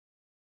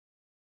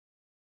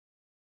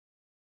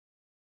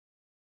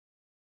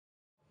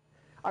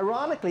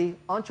Ironically,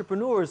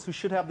 entrepreneurs who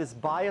should have this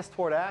bias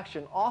toward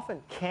action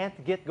often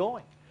can't get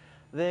going.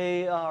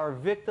 They are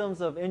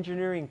victims of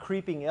engineering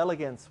creeping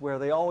elegance, where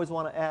they always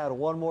want to add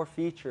one more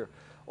feature.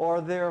 Or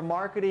they're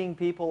marketing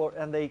people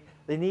and they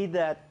need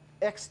that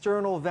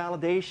external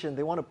validation.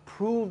 They want to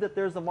prove that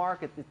there's a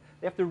market. They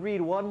have to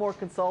read one more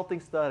consulting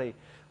study.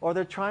 Or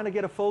they're trying to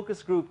get a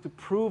focus group to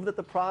prove that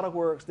the product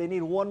works. They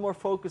need one more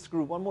focus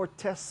group, one more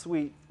test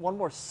suite, one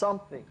more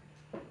something.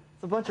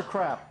 It's a bunch of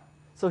crap.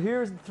 So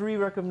here's the 3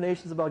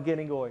 recommendations about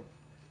getting going.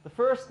 The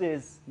first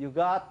is you've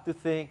got to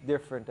think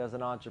different as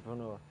an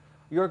entrepreneur.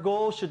 Your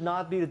goal should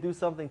not be to do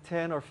something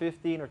 10 or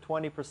 15 or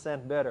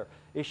 20% better.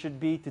 It should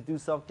be to do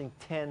something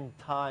 10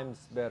 times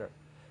better.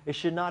 It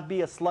should not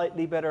be a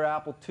slightly better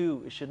Apple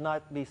II. It should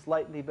not be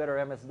slightly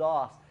better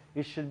MS-DOS.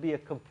 It should be a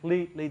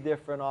completely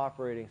different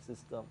operating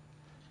system.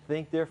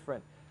 Think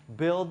different.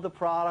 Build the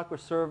product or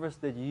service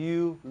that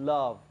you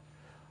love.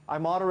 I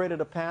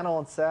moderated a panel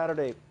on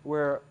Saturday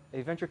where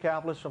a venture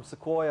capitalist from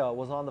Sequoia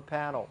was on the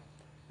panel.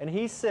 And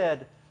he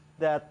said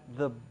that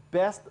the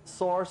best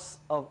source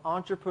of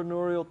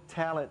entrepreneurial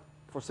talent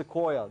for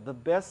Sequoia, the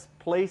best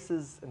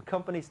places and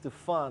companies to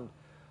fund,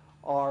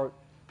 are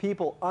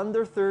people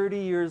under 30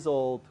 years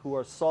old who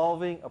are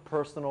solving a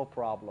personal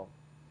problem.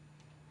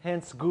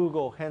 Hence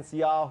Google, hence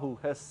Yahoo,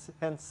 hence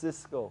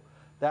Cisco.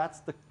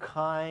 That's the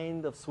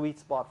kind of sweet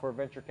spot for a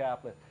venture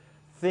capitalist.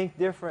 Think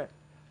different.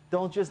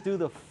 Don't just do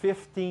the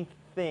 15th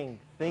thing.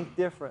 Think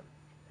different.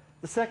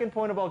 The second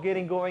point about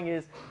getting going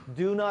is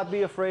do not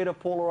be afraid of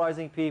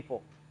polarizing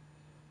people.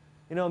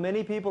 You know,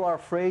 many people are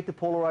afraid to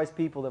polarize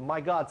people. That,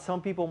 my God,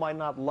 some people might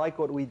not like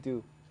what we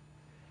do.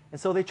 And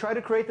so they try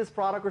to create this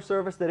product or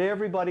service that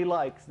everybody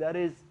likes. That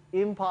is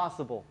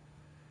impossible.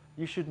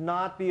 You should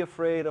not be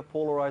afraid of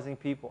polarizing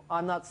people.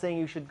 I'm not saying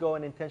you should go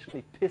and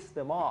intentionally piss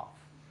them off.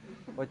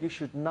 But you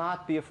should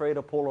not be afraid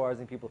of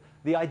polarizing people.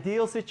 The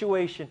ideal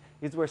situation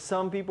is where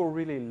some people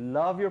really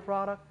love your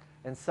product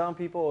and some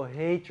people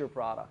hate your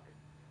product.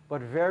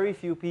 But very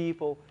few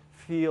people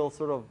feel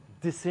sort of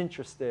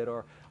disinterested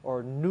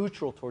or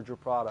neutral towards your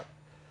product.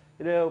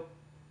 You know,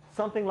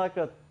 something like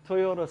a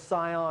Toyota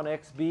Scion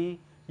XB,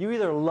 you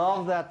either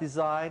love that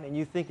design and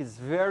you think it's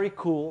very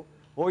cool,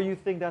 or you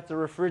think that's a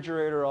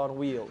refrigerator on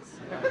wheels.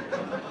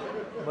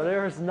 But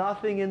there's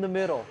nothing in the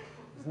middle.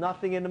 There's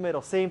nothing in the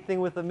middle. Same thing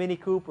with the Mini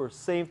Cooper,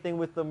 same thing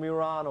with the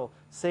Murano,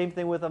 same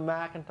thing with the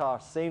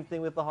Macintosh, same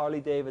thing with the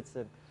Harley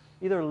Davidson.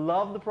 Either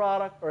love the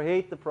product or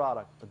hate the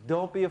product, but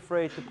don't be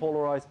afraid to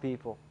polarize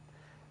people.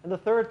 And the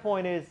third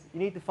point is you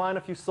need to find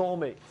a few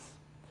soulmates.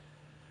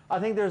 I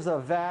think there's a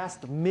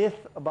vast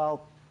myth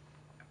about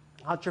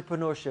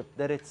entrepreneurship,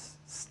 that it's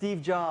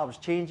Steve Jobs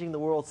changing the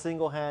world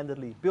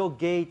single-handedly, Bill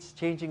Gates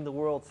changing the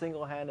world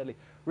single-handedly,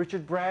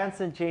 Richard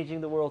Branson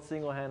changing the world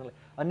single-handedly,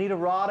 Anita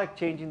Roddick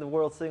changing the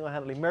world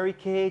single-handedly, Mary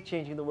Kay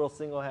changing the world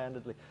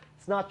single-handedly.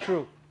 It's not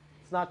true.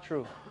 It's not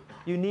true.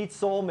 You need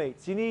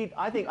soulmates. You need,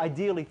 I think,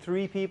 ideally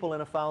 3 people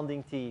in a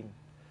founding team.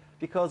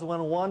 Because when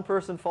one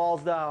person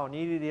falls down,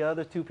 you need the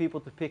other 2 people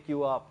to pick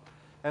you up.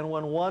 And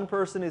when one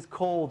person is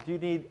cold, you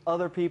need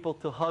other people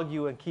to hug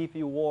you and keep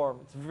you warm.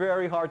 It's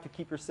very hard to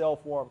keep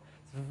yourself warm.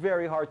 It's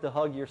very hard to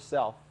hug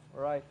yourself,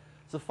 all right?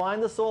 So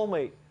find the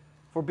soulmate.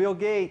 For Bill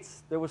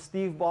Gates, there was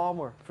Steve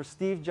Ballmer. For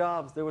Steve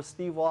Jobs, there was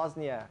Steve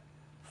Wozniak.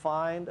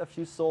 Find a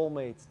few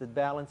soulmates that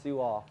balance you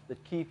off,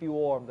 that keep you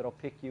warm, that'll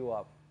pick you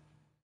up.